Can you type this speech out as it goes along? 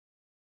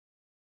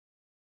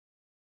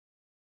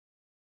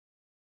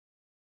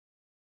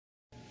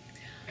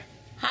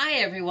Hi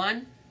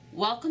everyone,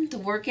 welcome to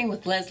Working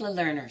with LESLLA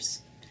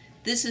Learners.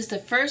 This is the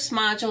first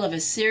module of a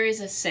series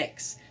of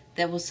 6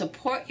 that will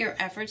support your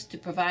efforts to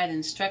provide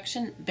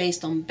instruction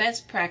based on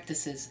best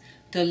practices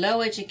to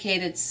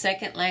low-educated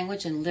second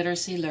language and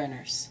literacy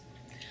learners.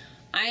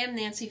 I am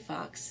Nancy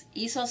Faux,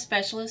 ESOL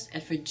Specialist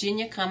at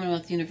Virginia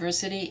Commonwealth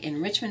University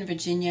in Richmond,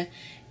 Virginia,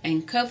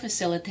 and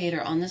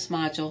co-facilitator on this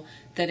module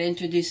that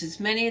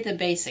introduces many of the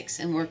basics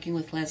in working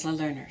with LESLLA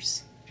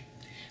learners.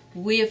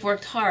 We have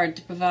worked hard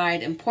to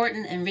provide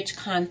important and rich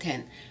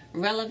content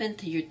relevant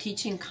to your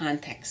teaching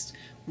context,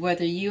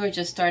 whether you are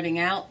just starting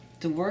out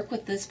to work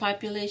with this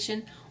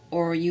population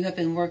or you have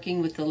been working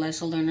with the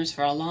LESLLA learners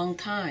for a long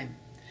time.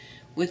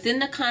 Within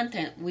the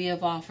content, we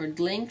have offered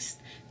links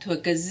to a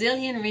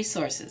gazillion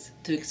resources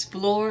to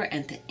explore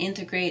and to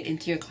integrate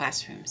into your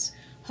classrooms.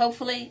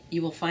 Hopefully,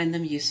 you will find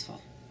them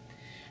useful.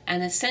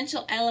 An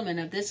essential element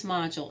of this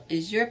module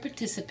is your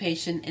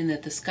participation in the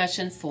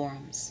discussion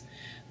forums.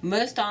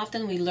 Most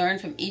often we learn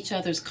from each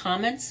other's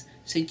comments,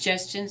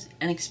 suggestions,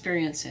 and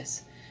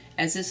experiences.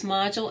 As this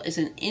module is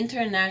an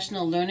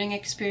international learning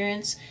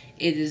experience,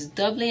 it is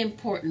doubly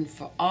important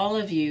for all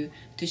of you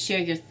to share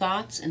your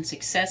thoughts and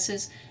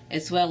successes,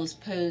 as well as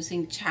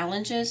posing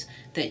challenges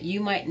that you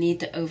might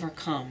need to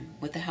overcome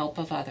with the help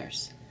of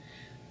others.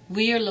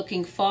 We are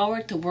looking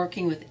forward to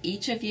working with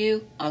each of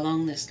you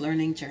along this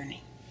learning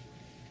journey.